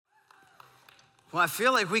Well, I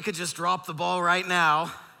feel like we could just drop the ball right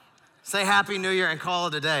now, say Happy New Year, and call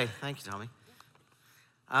it a day. Thank you, Tommy.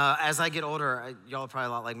 As I get older, y'all are probably a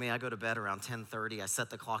lot like me. I go to bed around 10:30. I set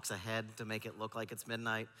the clocks ahead to make it look like it's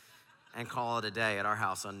midnight and call it a day at our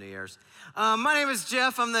house on New Year's. My name is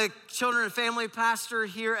Jeff. I'm the children and family pastor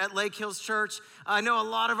here at Lake Hills Church. I know a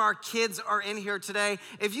lot of our kids are in here today.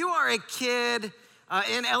 If you are a kid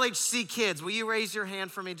in LHC Kids, will you raise your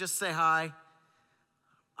hand for me? Just say hi.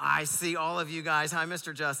 I see all of you guys. Hi,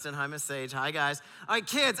 Mr. Justin. Hi, Miss Sage. Hi, guys. All right,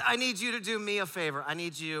 kids, I need you to do me a favor. I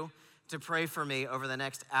need you to pray for me over the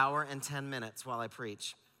next hour and 10 minutes while I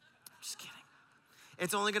preach. Just kidding.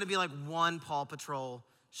 It's only going to be like one Paw Patrol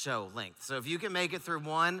show length. So if you can make it through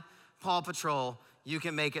one Paw Patrol, you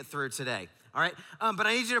can make it through today. All right? But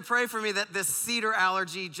I need you to pray for me that this cedar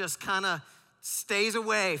allergy just kind of stays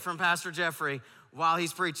away from Pastor Jeffrey while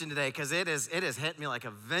he's preaching today, because it has hit me like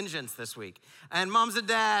a vengeance this week. And moms and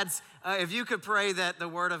dads, if you could pray that the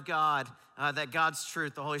word of God, that God's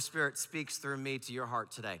truth, the Holy Spirit speaks through me to your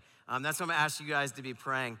heart today. That's what I'm gonna ask you guys to be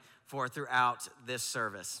praying for throughout this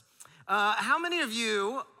service. How many of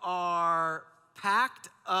you are packed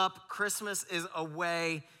up, Christmas is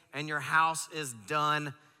away, and your house is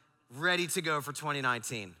done, ready to go for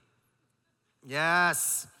 2019?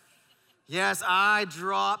 Yes. Yes, I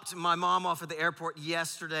dropped my mom off at the airport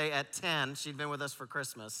yesterday at 10. She'd been with us for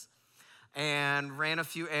Christmas. And ran a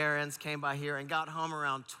few errands, came by here, and got home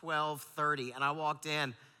around 12:30. And I walked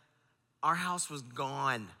in. Our house was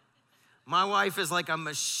gone. My wife is like a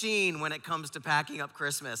machine when it comes to packing up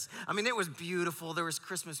Christmas. I mean, it was beautiful. There was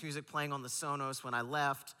Christmas music playing on the Sonos when I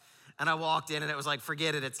left. And I walked in, and it was like,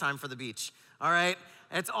 forget it, it's time for the beach. All right?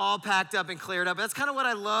 It's all packed up and cleared up. That's kind of what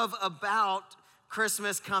I love about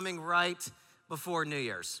Christmas coming right before New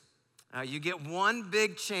Year's. You get one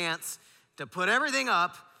big chance to put everything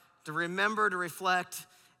up, to remember, to reflect,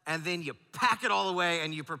 and then you pack it all away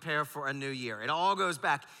and you prepare for a new year. It all goes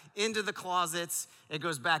back into the closets. It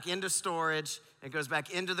goes back into storage. It goes back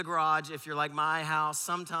into the garage. If you're like my house,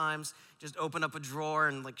 sometimes just open up a drawer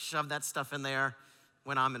and like shove that stuff in there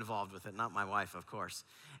when I'm involved with it, not my wife, of course.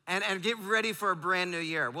 And get ready for a brand new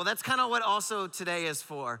year. Well, that's kind of what also today is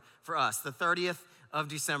for us, the 30th of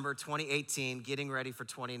December, 2018, getting ready for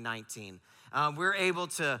 2019. We're able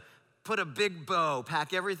to put a big bow,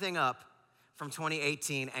 pack everything up from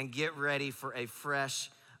 2018 and get ready for a fresh,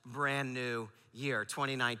 brand new year,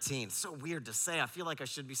 2019. So weird to say. I feel like I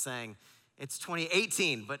should be saying it's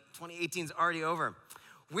 2018, but 2018 is already over.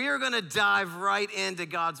 We are gonna dive right into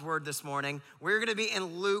God's word this morning. We're gonna be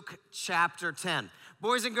in Luke chapter 10.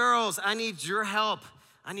 Boys and girls, I need your help.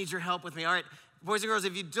 I need your help with me. All right, boys and girls,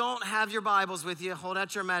 if you don't have your Bibles with you, hold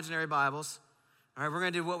out your imaginary Bibles. All right, we're gonna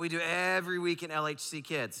do what we do every week in LHC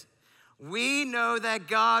Kids. We know that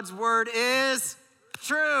God's word is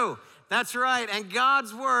true. That's right, and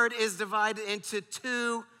God's word is divided into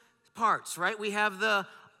two parts, right? We have the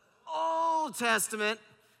Old Testament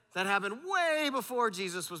that happened way before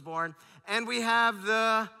Jesus was born, and we have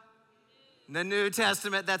the New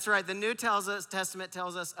Testament. That's right. The New Testament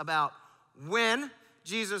tells us about when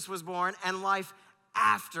Jesus was born and life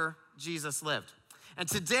after Jesus lived. And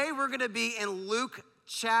today we're going to be in Luke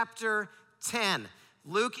chapter 10.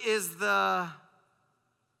 Luke is the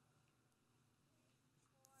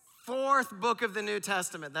fourth book of the New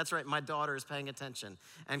Testament. That's right. My daughter is paying attention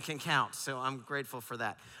and can count, so I'm grateful for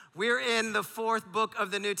that. We're in the fourth book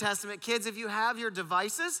of the New Testament. Kids, if you have your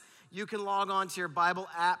devices, you can log on to your Bible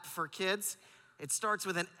app for kids. It starts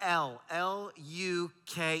with an L,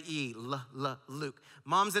 L-U-K-E, Luke.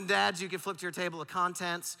 Moms and dads, you can flip to your table of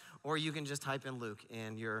contents, or you can just type in Luke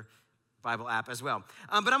in your Bible app as well.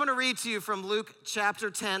 But I'm gonna read to you from Luke chapter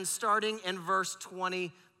 10, starting in verse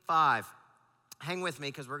 25. Hang with me,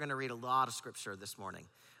 because we're gonna read a lot of scripture this morning,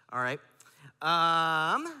 all right?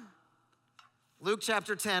 Luke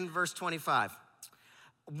chapter 10, verse 25.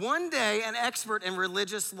 One day, an expert in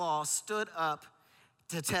religious law stood up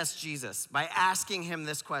to test Jesus by asking him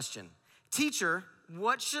this question: "Teacher,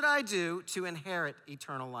 what should I do to inherit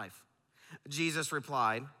eternal life?" Jesus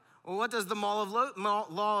replied, "Well, what does the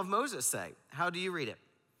law of Moses say? How do you read it?"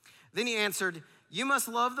 Then he answered, "You must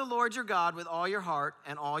love the Lord your God with all your heart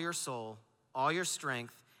and all your soul, all your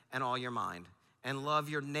strength and all your mind, and love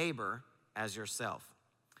your neighbor as yourself."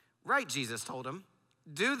 "Right," Jesus told him.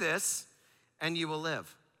 "Do this and you will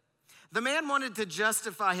live." The man wanted to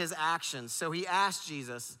justify his actions, so he asked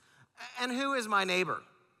Jesus, "And who is my neighbor?"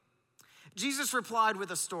 Jesus replied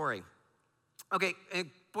with a story. Okay,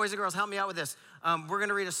 boys and girls, help me out with this. We're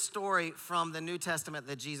gonna read a story from the New Testament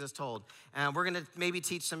that Jesus told. And we're gonna maybe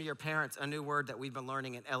teach some of your parents a new word that we've been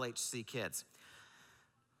learning in LHC Kids.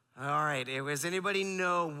 All right, does anybody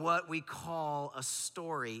know what we call a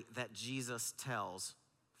story that Jesus tells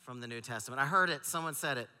from the New Testament? I heard it, someone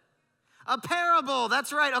said it. A parable,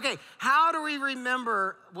 that's right. Okay, how do we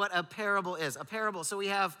remember what a parable is? A parable, so we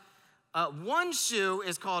have one shoe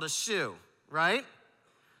is called a shoe, right?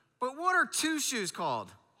 But what are two shoes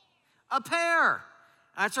called? A pair.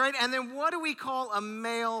 That's right. And then what do we call a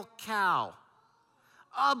male cow?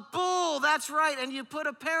 A bull, that's right. And you put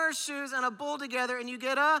a pair of shoes and a bull together and you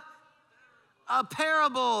get a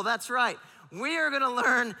parable, that's right. We are gonna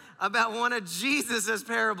learn about one of Jesus's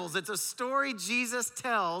parables. It's a story Jesus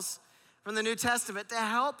tells from the New Testament to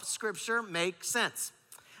help Scripture make sense.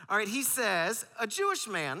 All right, he says, a Jewish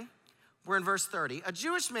man, we're in verse 30, a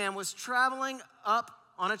Jewish man was traveling up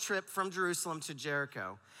on a trip from Jerusalem to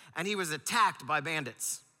Jericho, and he was attacked by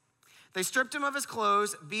bandits. They stripped him of his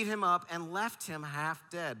clothes, beat him up, and left him half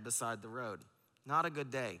dead beside the road. Not a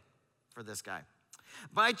good day for this guy.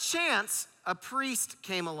 By chance, a priest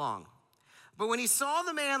came along. But when he saw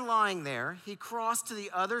the man lying there, he crossed to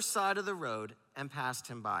the other side of the road and passed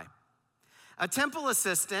him by. A temple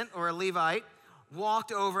assistant, or a Levite,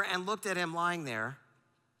 walked over and looked at him lying there,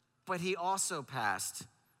 but he also passed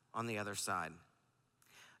on the other side.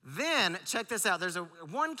 Then, check this out. There's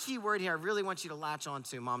one key word here I really want you to latch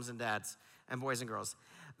onto, moms and dads and boys and girls.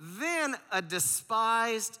 Then a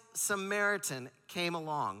despised Samaritan came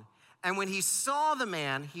along, and when he saw the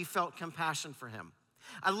man, he felt compassion for him.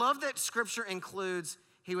 I love that Scripture includes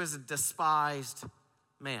he was a despised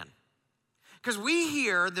man. Because we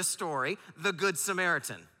hear the story, the Good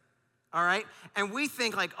Samaritan, all right? And we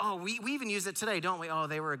think like, oh, we even use it today, don't we? Oh,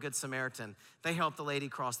 they were a good Samaritan. They helped the lady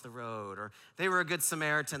cross the road. Or they were a good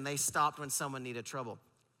Samaritan. They stopped when someone needed trouble.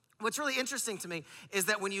 What's really interesting to me is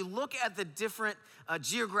that when you look at the different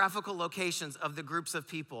geographical locations of the groups of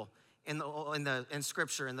people in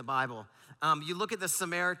Scripture, in the Bible, you look at the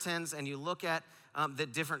Samaritans and you look at the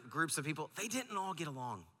different groups of people, they didn't all get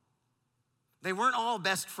along. They weren't all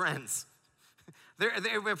best friends.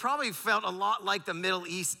 They probably felt a lot like the Middle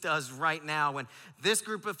East does right now when this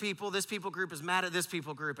group of people, this people group is mad at this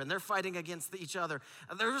people group and they're fighting against each other.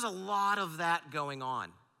 There was a lot of that going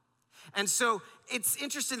on. And so it's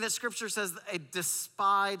interesting that Scripture says a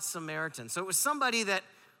despised Samaritan. So it was somebody that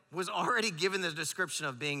was already given the description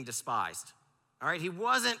of being despised. All right, he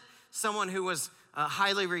wasn't someone who was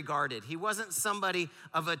highly regarded. He wasn't somebody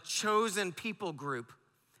of a chosen people group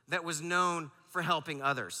that was known for helping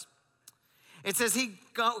others. It says he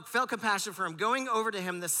felt compassion for him. Going over to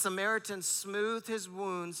him, the Samaritan smoothed his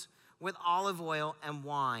wounds with olive oil and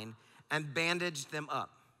wine and bandaged them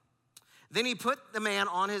up. Then he put the man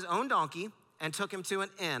on his own donkey and took him to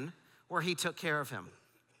an inn where he took care of him.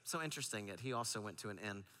 So interesting that he also went to an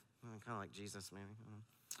inn. Kind of like Jesus, maybe.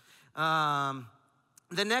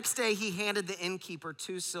 The next day, he handed the innkeeper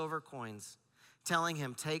 2 silver coins, telling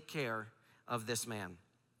him, take care of this man.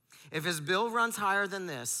 If his bill runs higher than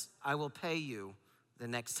this, I will pay you the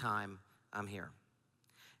next time I'm here.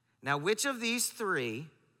 Now, which of these 3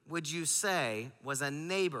 would you say was a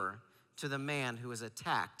neighbor to the man who was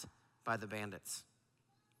attacked by the bandits?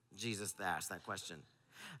 Jesus asked that question.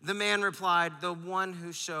 The man replied, the one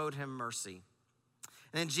who showed him mercy.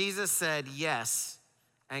 And then Jesus said, yes,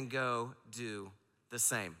 and go do the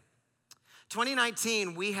same.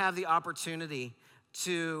 2019, we have the opportunity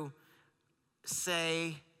to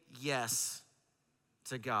say yes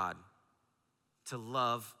to God, to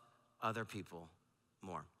love other people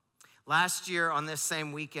more. Last year on this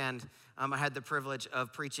same weekend, I had the privilege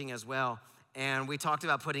of preaching as well, and we talked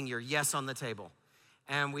about putting your yes on the table.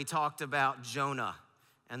 And we talked about Jonah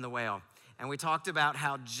and the whale. And we talked about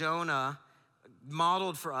how Jonah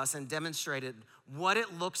modeled for us and demonstrated what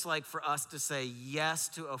it looks like for us to say yes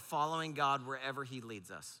to a following God wherever he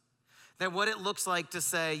leads us. That what it looks like to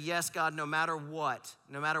say, yes, God, no matter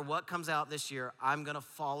what comes out this year, I'm gonna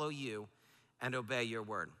follow you and obey your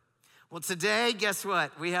word. Well, today, guess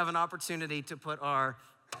what? We have an opportunity to put our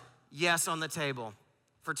yes on the table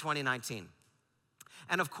for 2019.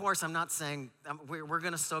 And of course, I'm not saying,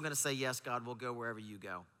 we're still gonna say, yes, God, we'll go wherever you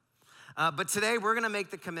go. But today, we're gonna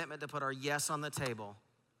make the commitment to put our yes on the table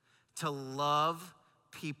to love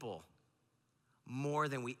people more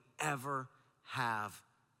than we ever have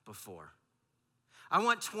before. I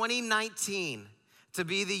want 2019 to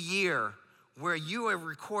be the year where you are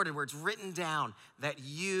recorded, where it's written down that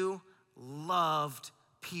you loved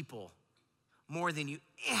people more than you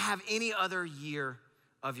have any other year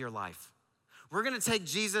of your life. We're gonna take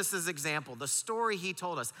Jesus' example, the story he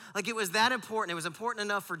told us. Like it was that important. It was important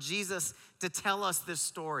enough for Jesus to tell us this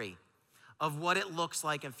story of what it looks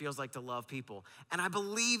like and feels like to love people. And I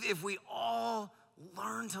believe if we all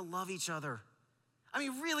learn to love each other, I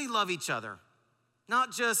mean, really love each other.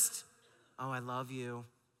 Not just, oh, I love you.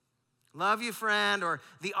 Love you, friend, or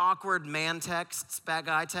the awkward man texts,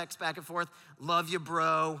 guy texts back and forth. Love you,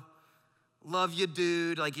 bro. Love you,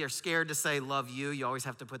 dude. Like you're scared to say love you. You always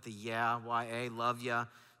have to put the yeah, Y-A, love ya,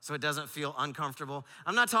 so it doesn't feel uncomfortable.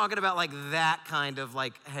 I'm not talking about like that kind of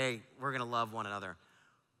like, hey, we're gonna love one another.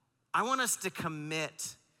 I want us to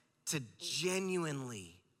commit to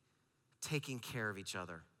genuinely taking care of each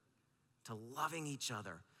other, to loving each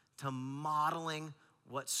other, to modeling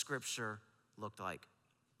what Scripture looked like.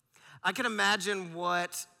 I can imagine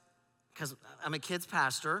because I'm a kids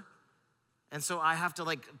pastor, and so I have to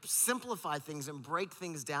like simplify things and break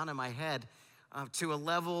things down in my head to a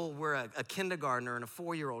level where a kindergartner and a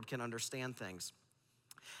 4-year-old can understand things.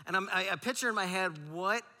 And I picture in my head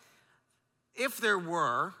what if there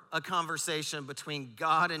were a conversation between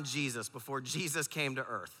God and Jesus before Jesus came to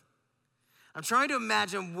earth. I'm trying to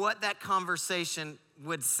imagine what that conversation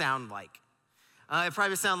would sound like. It'd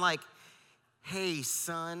probably sound like, hey,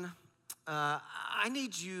 son, I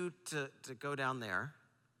need you to go down there,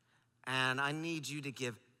 and I need you to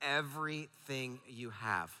give everything you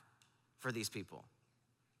have for these people.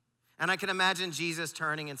 And I can imagine Jesus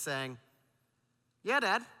turning and saying, yeah,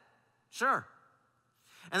 Dad, sure.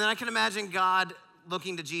 And then I can imagine God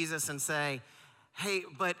looking to Jesus and say, hey,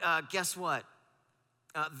 but guess what?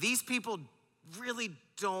 These people really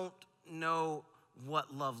don't know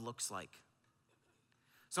what love looks like.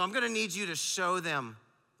 So I'm gonna need you to show them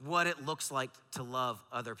what it looks like to love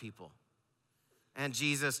other people. And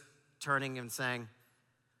Jesus turning and saying,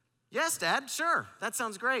 yes, Dad, sure, that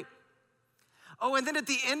sounds great. Oh, and then at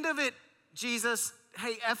the end of it, Jesus,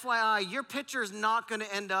 hey, FYI, your picture is not gonna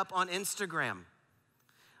end up on Instagram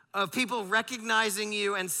of people recognizing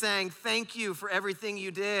you and saying thank you for everything you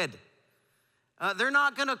did. They're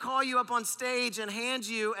not gonna call you up on stage and hand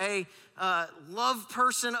you a Love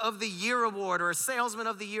Person of the Year award or a Salesman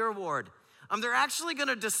of the Year award. They're actually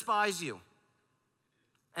gonna despise you.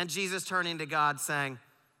 And Jesus turning to God saying,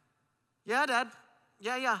 yeah, Dad,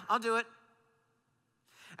 yeah, I'll do it.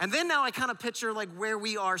 And then now I kind of picture like where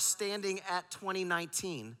we are standing at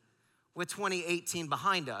 2019 with 2018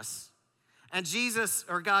 behind us. And Jesus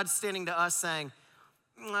or God standing to us saying,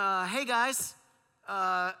 hey guys,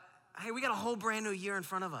 hey, we got a whole brand new year in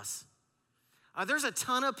front of us. There's a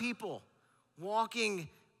ton of people walking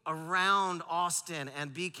around Austin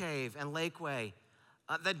and Bee Cave and Lakeway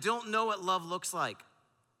that don't know what love looks like.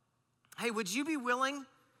 Hey, would you be willing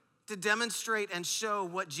to demonstrate and show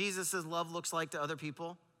what Jesus' love looks like to other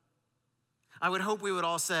people? I would hope we would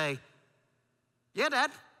all say, yeah,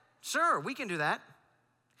 Dad, sure, we can do that.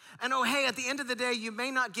 And oh, hey, at the end of the day, you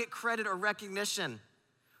may not get credit or recognition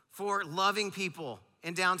for loving people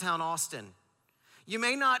in downtown Austin. You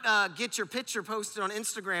may not get your picture posted on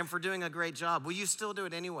Instagram for doing a great job. Will you still do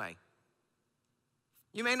it anyway?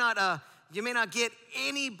 You may not get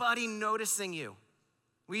anybody noticing you.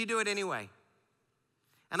 Will you do it anyway?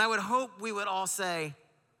 And I would hope we would all say,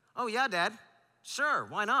 oh yeah, Dad, sure,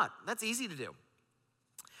 why not? That's easy to do.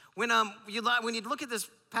 When you look at this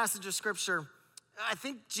passage of Scripture, I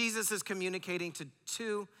think Jesus is communicating to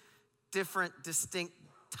two different, distinct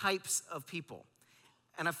types of people.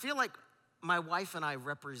 And I feel like my wife and I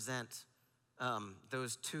represent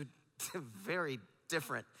those two very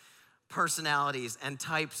different personalities and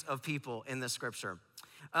types of people in the Scripture.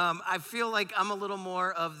 I feel like I'm a little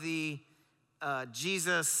more of the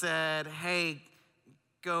Jesus said, hey,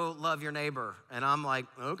 go love your neighbor. And I'm like,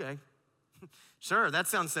 okay, sure, that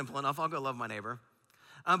sounds simple enough. I'll go love my neighbor.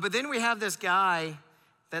 But then we have this guy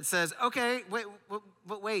that says, okay,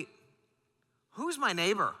 wait, who's my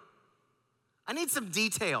neighbor? I need some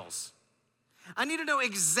details. I need to know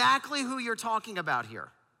exactly who you're talking about here.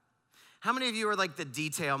 How many of you are like the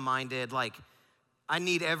detail-minded, like, I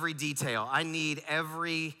need every detail. I need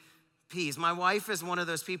every piece. My wife is one of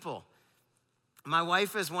those people. My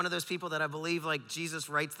wife is one of those people that I believe like Jesus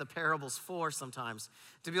writes the parables for sometimes,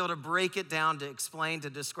 to be able to break it down, to explain, to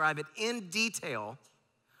describe it in detail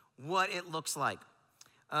what it looks like.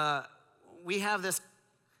 We have this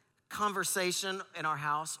conversation in our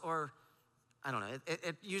house, or I don't know,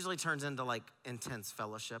 it usually turns into like intense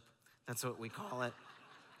fellowship. That's what we call it.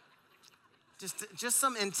 Just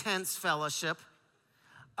some intense fellowship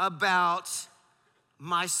about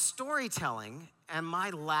my storytelling and my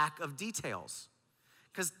lack of details.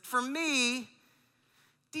 Because for me,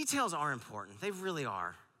 details are important. They really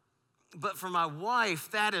are. But for my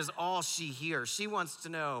wife, that is all she hears. She wants to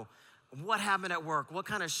know what happened at work, what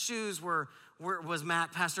kind of shoes was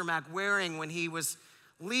Pastor Mac wearing when he was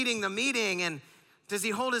leading the meeting, and does he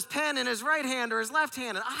hold his pen in his right hand or his left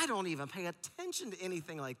hand? And I don't even pay attention to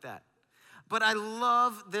anything like that. But I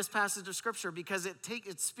love this passage of scripture because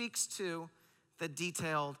it speaks to the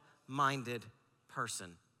detailed-minded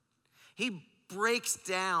person. He breaks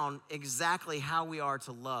down exactly how we are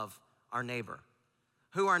to love our neighbor,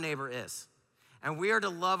 who our neighbor is. And we are to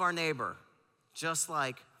love our neighbor just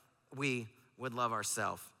like we would love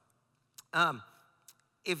ourselves.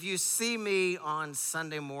 If you see me on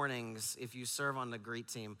Sunday mornings, if you serve on the greet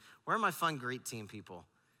team, where are my fun greet team people?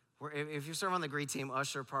 If you serve on the greet team,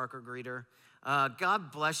 usher, parker, greeter,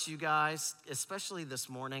 God bless you guys, especially this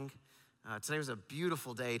morning. Today was a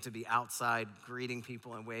beautiful day to be outside greeting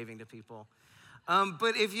people and waving to people.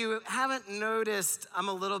 But if you haven't noticed, I'm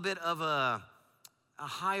a little bit of a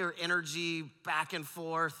higher energy, back and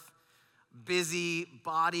forth, busy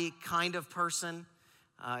body kind of person.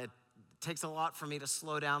 It takes a lot for me to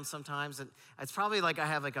slow down sometimes. It's probably like I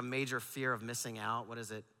have like a major fear of missing out. What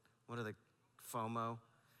is it? What are the FOMO?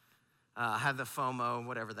 I have the FOMO,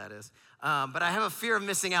 whatever that is. But I have a fear of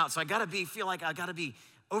missing out. So feel like I gotta be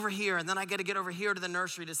over here, and then I gotta get over here to the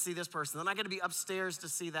nursery to see this person. Then I gotta be upstairs to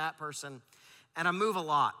see that person. And I move a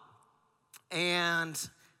lot. And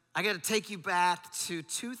I gotta take you back to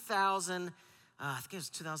 2013. I think it was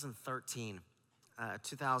 2013.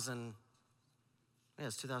 It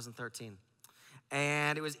was 2013.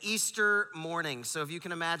 And it was Easter morning. So if you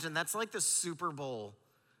can imagine, that's like the Super Bowl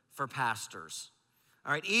for pastors.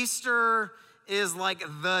 All right, Easter is like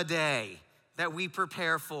the day that we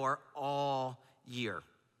prepare for all year.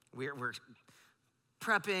 We're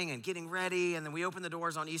prepping and getting ready, and then we open the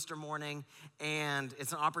doors on Easter morning, and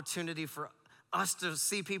it's an opportunity for us to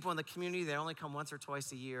see people in the community that only come once or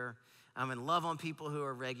twice a year, and love on people who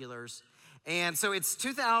are regulars. And so it's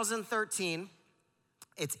 2013.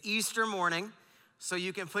 It's Easter morning, so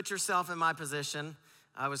you can put yourself in my position.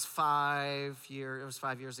 It was 5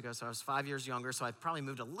 years ago, so I was 5 years younger, so I probably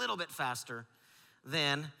moved a little bit faster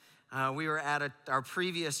then. We were at our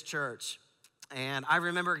previous church, and I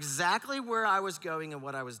remember exactly where I was going and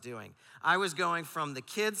what I was doing. I was going from the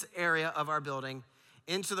kids area of our building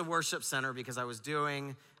into the worship center because I was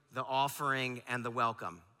doing the offering and the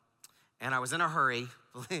welcome. And I was in a hurry,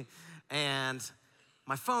 and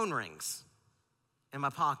my phone rings in my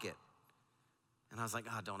pocket. And I was like,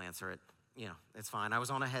 don't answer it. It's fine. I was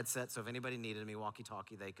on a headset, so if anybody needed me,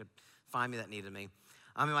 walkie-talkie, they could find me that needed me.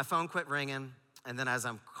 My phone quit ringing, and then as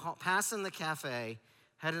I'm passing the cafe,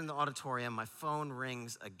 heading in the auditorium, my phone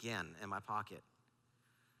rings again in my pocket.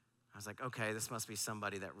 I was like, okay, this must be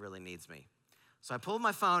somebody that really needs me. So I pulled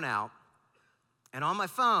my phone out, and on my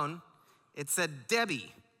phone, it said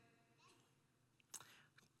Debbie.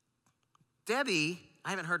 Debbie, I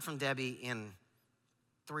haven't heard from Debbie in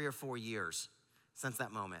 3 or 4 years since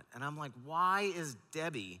that moment. And I'm like, why is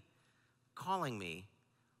Debbie calling me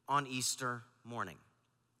on Easter morning?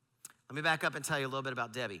 Let me back up and tell you a little bit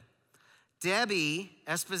about Debbie. Debbie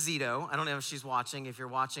Esposito, I don't know if she's watching. If you're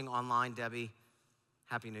watching online, Debbie,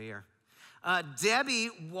 Happy New Year.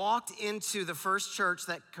 Debbie walked into the first church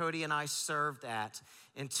that Cody and I served at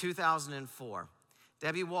in 2004.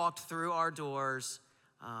 Debbie walked through our doors,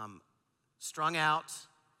 strung out,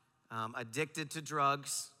 addicted to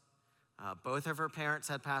drugs. Both of her parents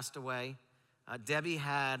had passed away. Debbie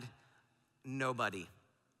had nobody.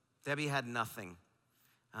 Debbie had nothing.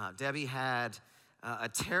 Debbie had a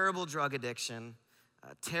terrible drug addiction,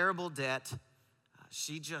 terrible debt.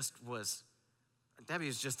 Debbie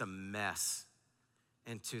was just a mess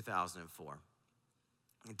in 2004.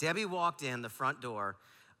 Debbie walked in the front door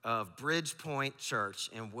of Bridgepoint Church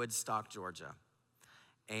in Woodstock, Georgia.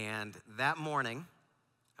 And that morning,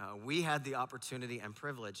 we had the opportunity and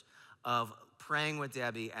privilege of praying with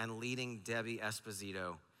Debbie and leading Debbie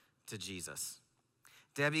Esposito to Jesus.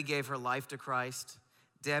 Debbie gave her life to Christ.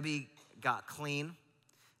 Debbie got clean.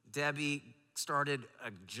 Debbie started a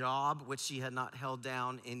job which she had not held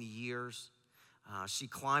down in years. She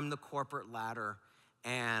climbed the corporate ladder,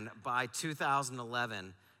 and by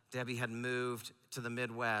 2011, Debbie had moved to the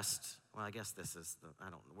Midwest. Well, I guess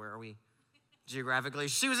where are we geographically?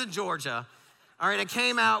 She was in Georgia. All right, it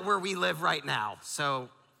came out where we live right now. So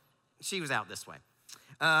she was out this way.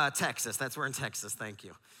 Texas, we're in Texas, thank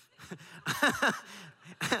you.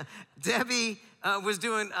 Debbie was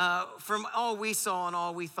doing, from all we saw and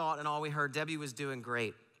all we thought and all we heard, Debbie was doing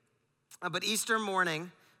great. But Easter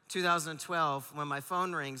morning, 2012, when my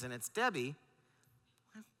phone rings and it's Debbie,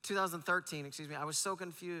 2013, I was so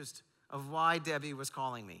confused of why Debbie was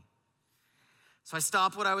calling me. So I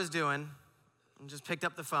stopped what I was doing and just picked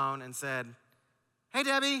up the phone and said, hey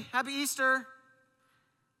Debbie, happy Easter.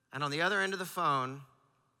 And on the other end of the phone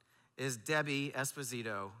is Debbie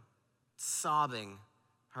Esposito sobbing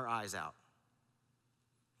her eyes out,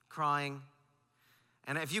 crying.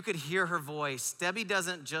 And if you could hear her voice, Debbie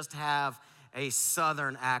doesn't just have a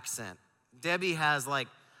Southern accent. Debbie has like,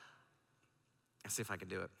 let's see if I can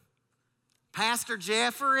do it. Pastor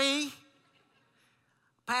Jeffrey,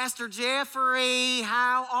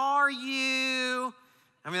 how are you?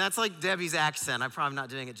 I mean, that's like Debbie's accent. I'm probably not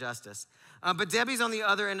doing it justice. But Debbie's on the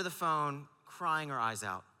other end of the phone, crying her eyes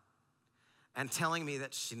out and telling me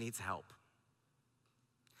that she needs help.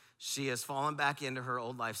 She has fallen back into her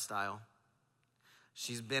old lifestyle.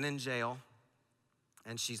 She's been in jail,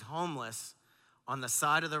 and she's homeless on the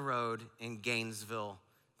side of the road in Gainesville,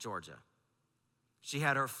 Georgia. She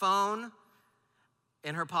had her phone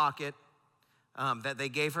in her pocket that they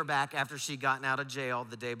gave her back after she'd gotten out of jail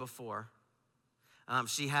the day before.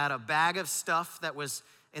 She had a bag of stuff that was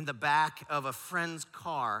in the back of a friend's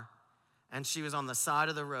car, and she was on the side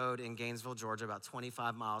of the road in Gainesville, Georgia, about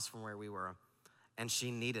 25 miles from where we were, and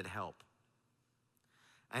she needed help.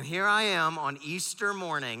 And here I am on Easter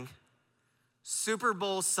morning, Super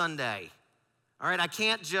Bowl Sunday. All right, I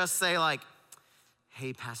can't just say like,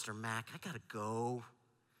 hey, Pastor Mac, I gotta go.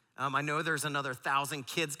 I know there's another 1,000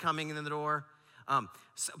 kids coming in the door.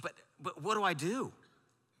 But what do I do?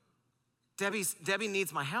 Debbie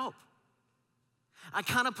needs my help. I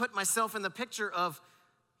kind of put myself in the picture of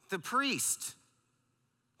the priest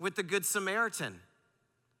with the Good Samaritan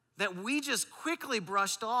that we just quickly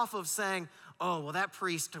brushed off of saying, oh, well, that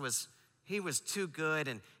priest was too good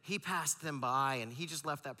and he passed them by and he just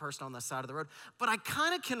left that person on the side of the road. But I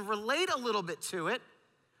kind of can relate a little bit to it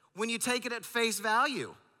when you take it at face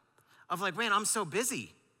value of like, man, I'm so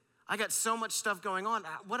busy. I got so much stuff going on.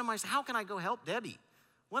 How can I go help Debbie?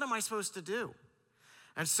 What am I supposed to do?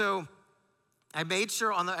 And so I made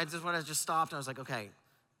sure I just stopped and I was like, okay,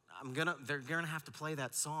 they're gonna have to play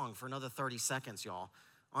that song for another 30 seconds, y'all,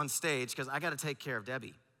 on stage, because I gotta take care of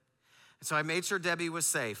Debbie. And so I made sure Debbie was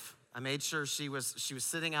safe. I made sure she was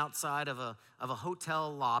sitting outside of a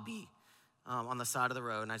hotel lobby on the side of the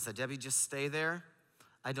road. And I said, Debbie, just stay there.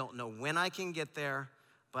 I don't know when I can get there,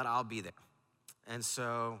 but I'll be there. And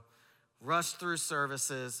so rushed through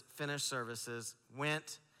services, finished services,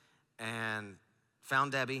 went and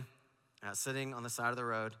found Debbie sitting on the side of the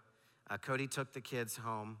road. Cody took the kids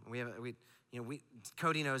home.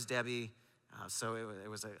 Cody knows Debbie, so it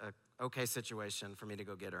was a okay situation for me to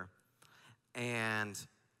go get her. And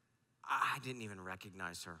I didn't even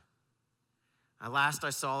recognize her. Last I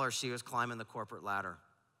saw her, she was climbing the corporate ladder.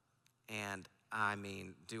 And I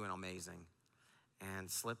mean, doing amazing.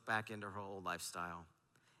 And slipped back into her old lifestyle.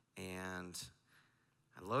 And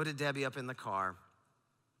I loaded Debbie up in the car.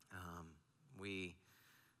 We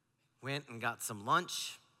went and got some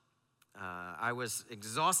lunch. I was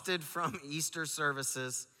exhausted from Easter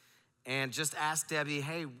services and just asked Debbie,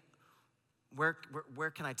 hey, where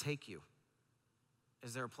can I take you?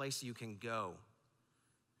 Is there a place you can go?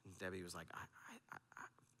 And Debbie was like,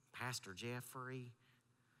 Pastor Jeffrey,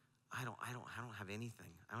 I don't have anything.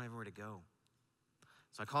 I don't have anywhere to go.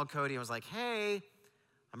 So I called Cody and was like, hey,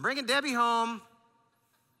 I'm bringing Debbie home.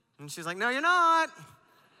 And she's like, no, you're not.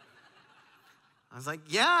 I was like,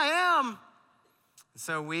 yeah, I am.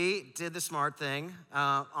 So we did the smart thing.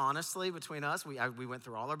 Honestly, between us, we went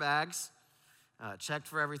through all our bags, checked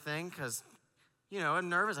for everything, because, I'm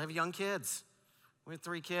nervous. I have young kids. We had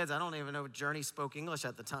 3 kids. I don't even know if Journey spoke English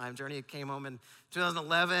at the time. Journey came home in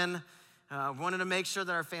 2011. Wanted to make sure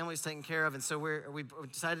that our family was taken care of. And so we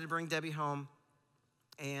decided to bring Debbie home.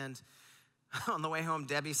 And on the way home,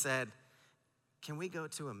 Debbie said, can we go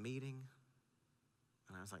to a meeting?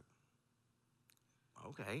 And I was like,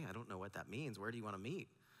 okay, I don't know what that means. Where do you want to meet?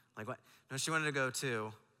 Like what? No, she wanted to go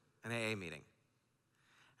to an AA meeting.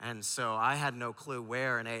 And so I had no clue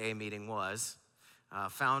where an AA meeting was.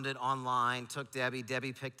 Found it online, took Debbie.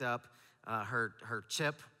 Debbie picked up her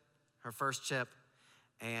chip, her first chip,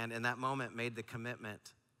 and in that moment made the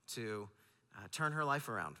commitment to turn her life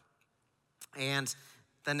around. And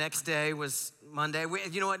the next day was Monday.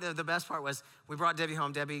 You know what the best part was? We brought Debbie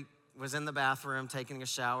home. Debbie was in the bathroom taking a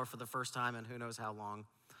shower for the first time in who knows how long.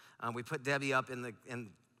 We put Debbie up in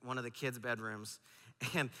one of the kids' bedrooms,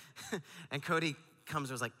 and Cody comes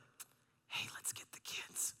and was like, hey, let's get the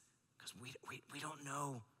kids, because we don't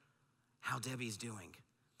know how Debbie's doing.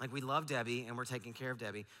 Like, we love Debbie, and we're taking care of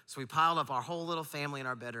Debbie. So we piled up our whole little family in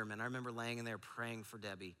our bedroom, and I remember laying in there praying for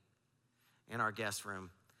Debbie in our guest room.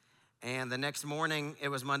 And the next morning, it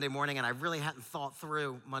was Monday morning, and I really hadn't thought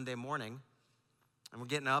through Monday morning. And we're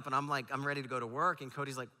getting up, and I'm like, I'm ready to go to work. And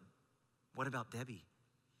Cody's like, what about Debbie?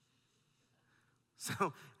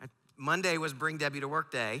 So Monday was bring Debbie to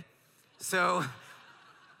work day. So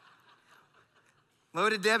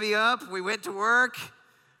loaded Debbie up. We went to work.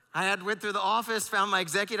 I had went through the office, found my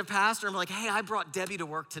executive pastor, and I'm like, hey, I brought Debbie to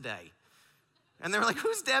work today. And they were like,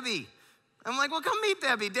 who's Debbie? I'm like, well, come meet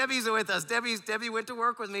Debbie. Debbie's with us. Debbie went to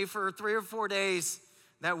work with me for 3 or 4 days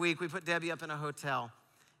that week. We put Debbie up in a hotel,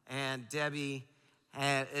 and Debbie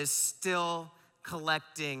is still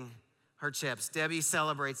collecting her chips. Debbie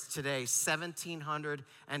celebrates today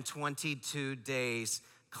 1,722 days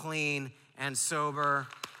clean and sober.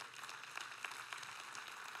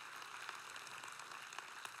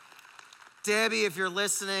 Debbie, if you're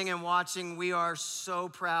listening and watching, we are so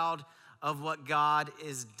proud of what God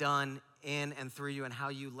is done in and through you and how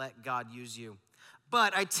you let God use you.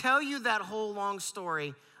 But I tell you that whole long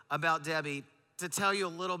story about Debbie to tell you a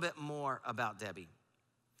little bit more about Debbie.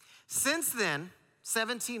 Since then,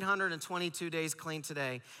 1,722 days clean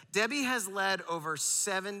today, Debbie has led over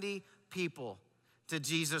 70 people to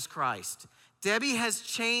Jesus Christ. Debbie has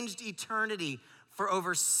changed eternity for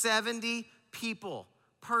over 70 people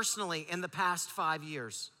personally in the past 5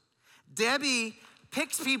 years. Debbie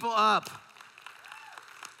picks people up.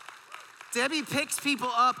 Debbie picks people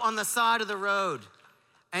up on the side of the road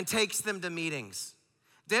and takes them to meetings.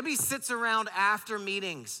 Debbie sits around after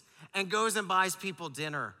meetings and goes and buys people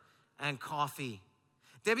dinner and coffee.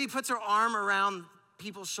 Debbie puts her arm around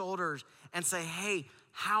people's shoulders and say, hey,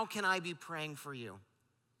 how can I be praying for you?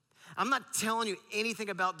 I'm not telling you anything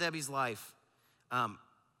about Debbie's life,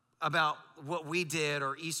 about what we did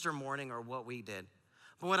or Easter morning or what we did.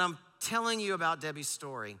 But what I'm telling you about Debbie's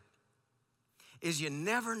story is you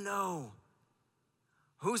never know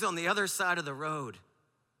who's on the other side of the road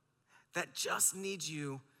that just needs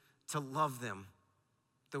you to love them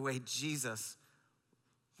the way Jesus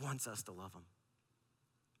wants us to love them.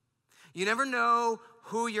 You never know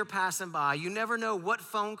who you're passing by. You never know what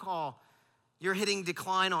phone call you're hitting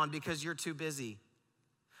decline on because you're too busy.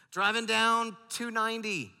 Driving down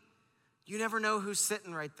 290, you never know who's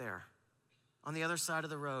sitting right there on the other side of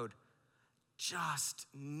the road, just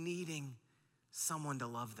needing someone to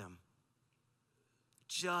love them.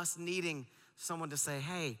 Just needing someone to say,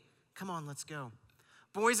 hey, come on, let's go.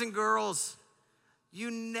 Boys and girls,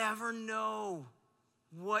 you never know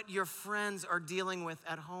what your friends are dealing with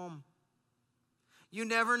at home. You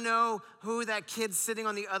never know who that kid's sitting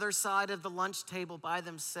on the other side of the lunch table by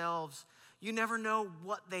themselves. You never know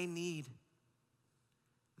what they need.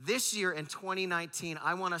 This year in 2019,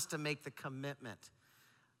 I want us to make the commitment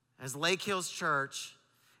as Lake Hills Church,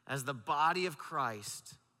 as the body of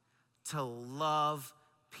Christ, to love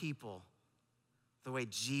people the way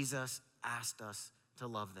Jesus asked us to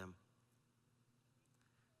love them.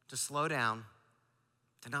 To slow down,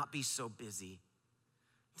 to not be so busy,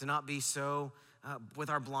 to not be so with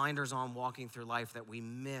our blinders on walking through life that we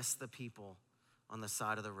miss the people on the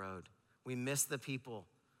side of the road. We miss the people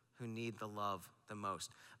who need the love the most,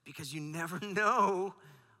 because you never know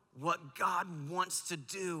what God wants to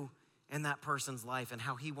do in that person's life and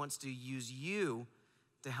how he wants to use you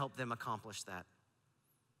to help them accomplish that.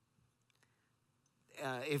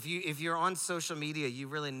 If you're on social media, you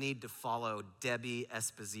really need to follow Debbie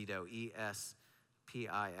Esposito,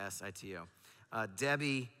 Espisito.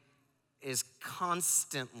 Debbie is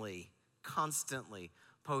constantly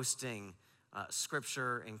posting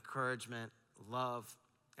scripture, encouragement, love,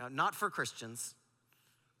 not for Christians,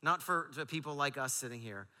 not for people like us sitting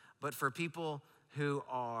here, but for people who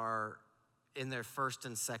are in their first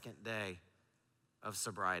and second day of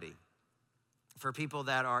sobriety, for people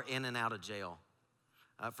that are in and out of jail,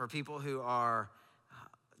 for people who are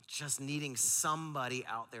just needing somebody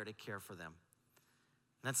out there to care for them.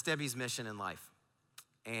 That's Debbie's mission in life.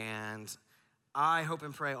 And I hope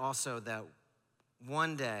and pray also that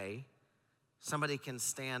one day somebody can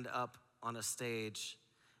stand up on a stage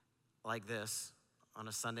like this on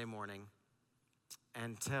a Sunday morning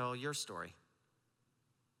and tell your story.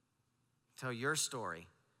 Tell your story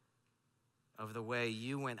of the way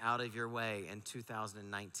you went out of your way in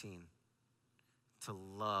 2019 to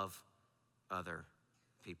love other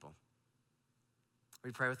people. Will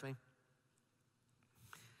you pray with me?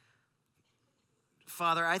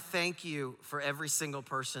 Father, I thank you for every single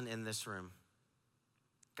person in this room.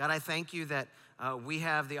 God, I thank you that we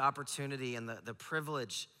have the opportunity and the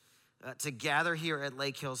privilege to gather here at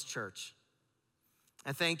Lake Hills Church.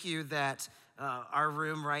 I thank you that our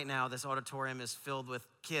room right now, this auditorium, is filled with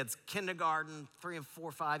kids, kindergarten, 3 and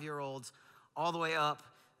 4, 5-year-olds, all the way up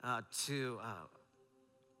to,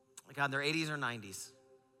 God, in their 80s or 90s.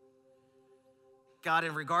 God,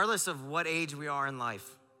 and regardless of what age we are in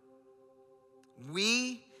life,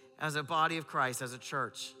 we, as a body of Christ, as a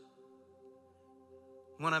church,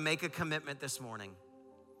 want to make a commitment this morning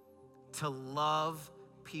to love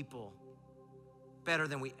people better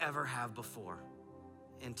than we ever have before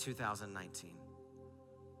in 2019.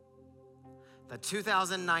 That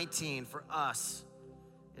 2019 for us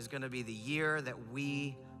is gonna be the year that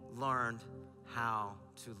we learned how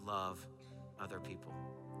to love other people.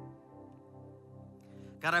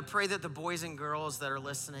 God, I pray that the boys and girls that are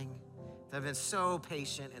listening, that have been so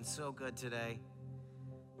patient and so good today,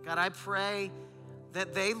 God, I pray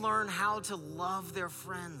that they learn how to love their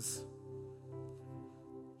friends,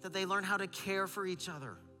 that they learn how to care for each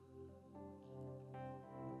other,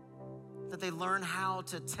 that they learn how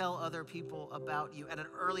to tell other people about you at an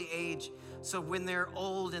early age, so when they're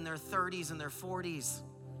old in their 30s and their 40s,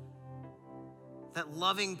 that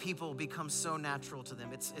loving people becomes so natural to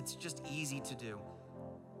them. It's just easy to do.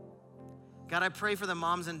 God, I pray for the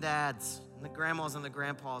moms and dads, and the grandmas and the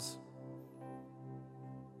grandpas.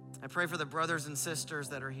 I pray for the brothers and sisters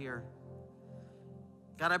that are here.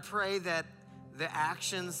 God, I pray that the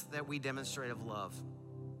actions that we demonstrate of love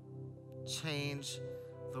change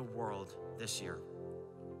the world this year.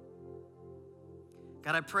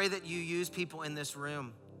 God, I pray that you use people in this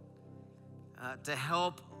room to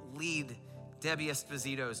help lead Debbie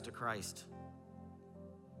Espositos to Christ.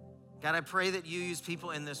 God, I pray that you use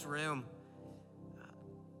people in this room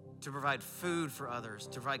to provide food for others,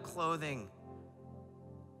 to provide clothing,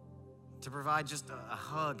 to provide just a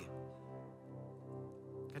hug,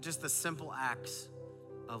 and just the simple acts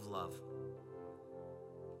of love.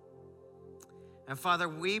 And Father,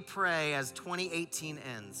 we pray as 2018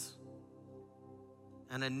 ends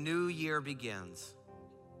and a new year begins,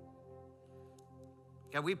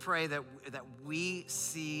 God, we pray that we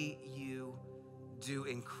see you do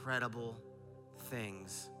incredible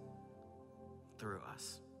things through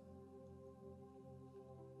us.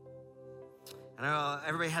 I know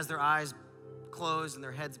everybody has their eyes closed and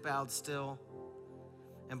their heads bowed still.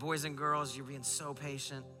 And boys and girls, you're being so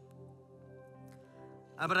patient.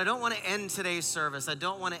 But I don't want to end today's service. I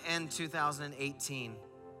don't want to end 2018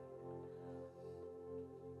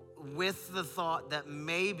 with the thought that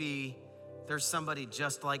maybe there's somebody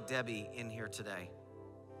just like Debbie in here today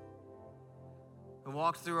who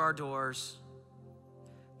walked through our doors,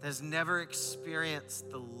 that has never experienced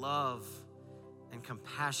the love and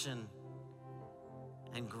compassion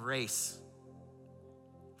and grace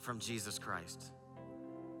from Jesus Christ.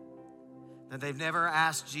 That they've never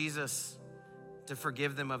asked Jesus to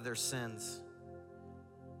forgive them of their sins.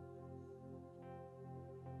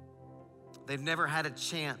 They've never had a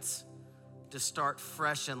chance to start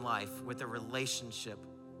fresh in life with a relationship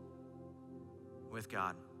with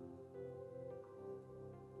God.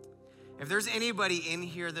 If there's anybody in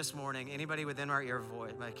here this morning, anybody within our ear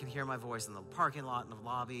voice, I can hear my voice in the parking lot, in the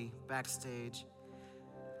lobby, backstage.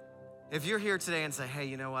 If you're here today and say, hey,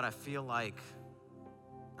 you know what? I feel like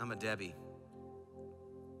I'm a Debbie,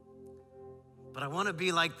 but I want to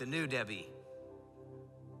be like the new Debbie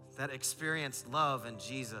that experienced love in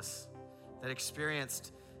Jesus, that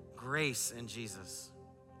experienced grace in Jesus.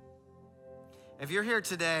 If you're here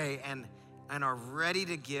today and are ready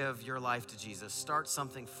to give your life to Jesus, start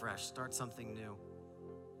something fresh, start something new,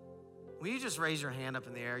 will you just raise your hand up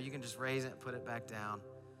in the air? You can just raise it and put it back down.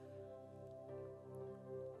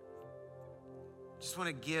 Just want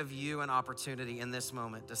to give you an opportunity in this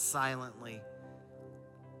moment to silently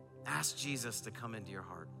ask Jesus to come into your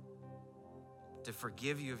heart, to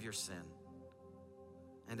forgive you of your sin,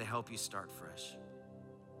 and to help you start fresh.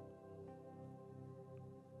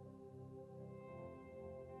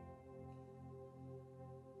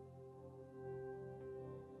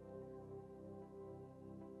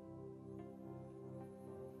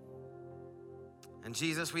 And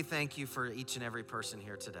Jesus, we thank you for each and every person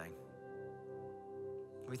here today.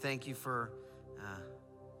 We thank you for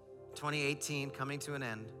 2018 coming to an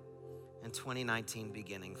end and 2019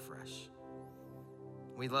 beginning fresh.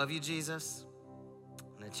 We love you, Jesus,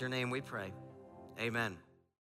 and it's your name we pray. Amen.